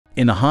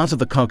In the heart of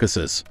the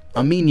Caucasus,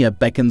 Armenia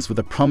beckons with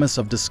a promise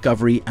of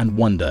discovery and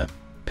wonder.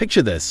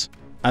 Picture this: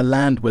 a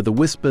land where the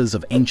whispers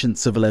of ancient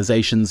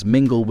civilizations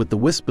mingle with the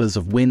whispers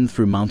of wind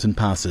through mountain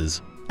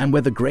passes, and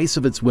where the grace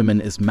of its women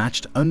is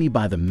matched only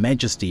by the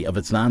majesty of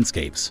its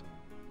landscapes.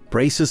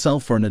 Brace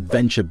yourself for an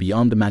adventure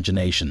beyond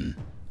imagination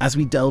as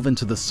we delve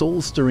into the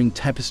soul-stirring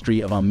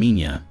tapestry of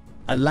Armenia,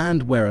 a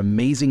land where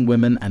amazing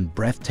women and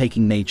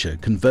breathtaking nature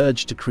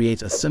converge to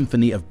create a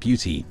symphony of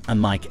beauty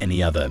unlike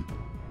any other.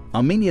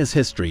 Armenia's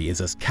history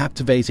is as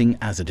captivating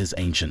as it is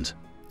ancient.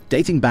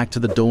 Dating back to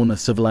the dawn of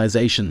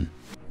civilization,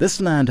 this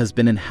land has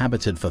been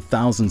inhabited for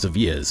thousands of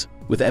years,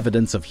 with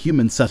evidence of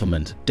human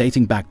settlement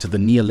dating back to the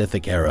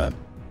Neolithic era.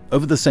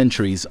 Over the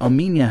centuries,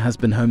 Armenia has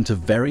been home to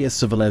various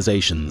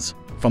civilizations,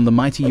 from the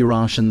mighty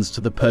Urartians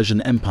to the Persian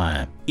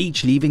Empire,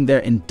 each leaving their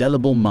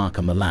indelible mark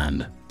on the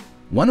land.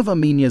 One of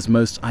Armenia's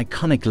most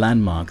iconic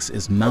landmarks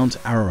is Mount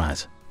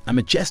Ararat, a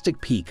majestic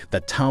peak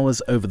that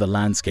towers over the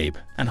landscape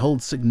and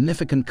holds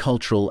significant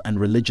cultural and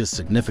religious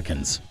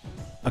significance.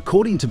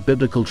 According to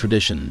biblical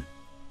tradition,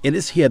 it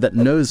is here that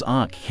Noah's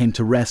Ark came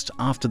to rest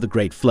after the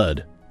Great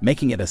Flood,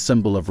 making it a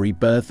symbol of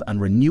rebirth and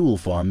renewal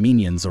for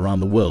Armenians around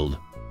the world.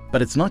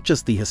 But it's not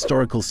just the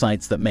historical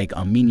sites that make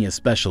Armenia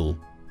special.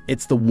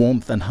 It's the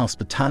warmth and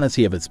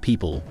hospitality of its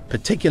people,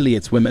 particularly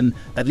its women,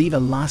 that leave a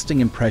lasting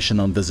impression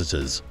on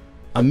visitors.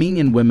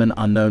 Armenian women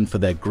are known for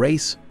their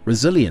grace,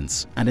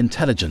 resilience, and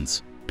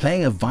intelligence,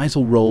 playing a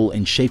vital role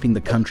in shaping the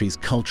country's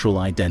cultural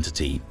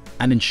identity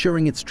and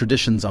ensuring its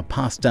traditions are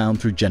passed down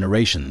through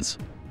generations.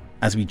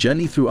 As we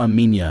journey through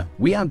Armenia,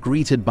 we are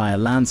greeted by a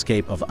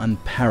landscape of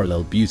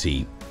unparalleled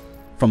beauty.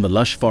 From the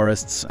lush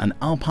forests and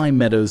alpine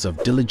meadows of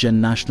Diligen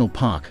National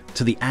Park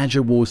to the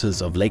azure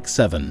waters of Lake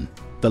Sevan,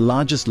 the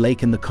largest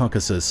lake in the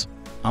Caucasus,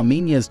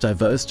 Armenia's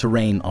diverse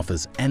terrain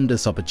offers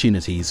endless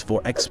opportunities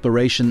for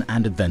exploration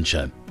and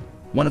adventure.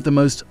 One of the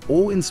most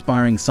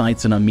awe-inspiring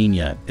sights in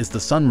Armenia is the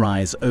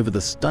sunrise over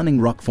the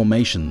stunning rock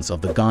formations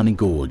of the Garni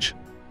Gorge.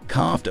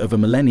 Carved over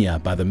millennia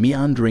by the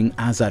meandering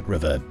Azat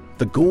River,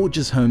 the gorge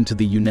is home to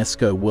the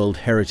UNESCO World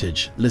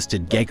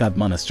Heritage-listed Gegad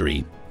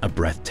Monastery, a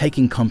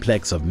breathtaking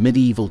complex of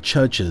medieval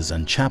churches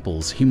and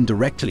chapels hewn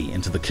directly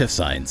into the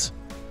cliffsides.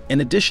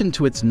 In addition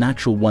to its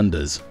natural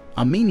wonders,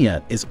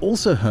 Armenia is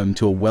also home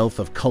to a wealth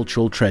of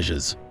cultural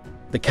treasures.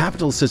 The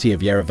capital city of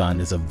Yerevan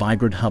is a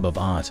vibrant hub of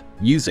art,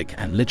 music,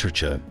 and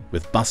literature,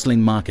 with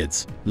bustling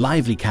markets,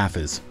 lively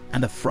cafes,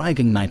 and a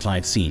thriving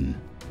nightlife scene.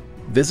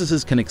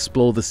 Visitors can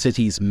explore the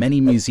city's many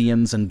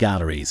museums and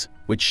galleries,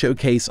 which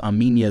showcase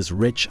Armenia's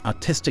rich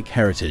artistic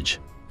heritage,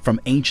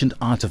 from ancient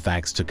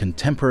artifacts to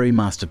contemporary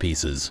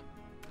masterpieces.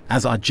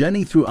 As our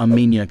journey through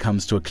Armenia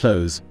comes to a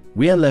close,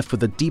 we are left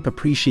with a deep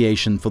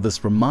appreciation for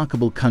this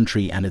remarkable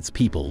country and its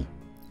people.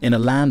 In a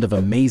land of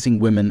amazing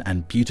women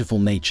and beautiful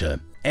nature,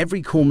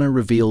 every corner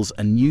reveals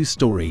a new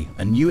story,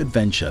 a new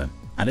adventure,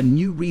 and a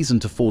new reason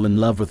to fall in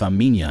love with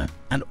Armenia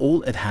and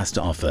all it has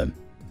to offer.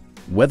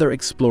 Whether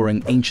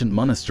exploring ancient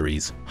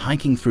monasteries,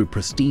 hiking through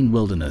pristine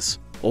wilderness,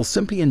 or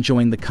simply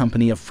enjoying the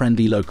company of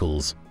friendly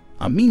locals,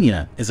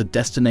 Armenia is a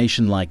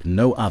destination like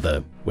no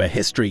other, where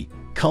history,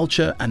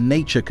 culture, and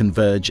nature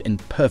converge in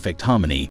perfect harmony.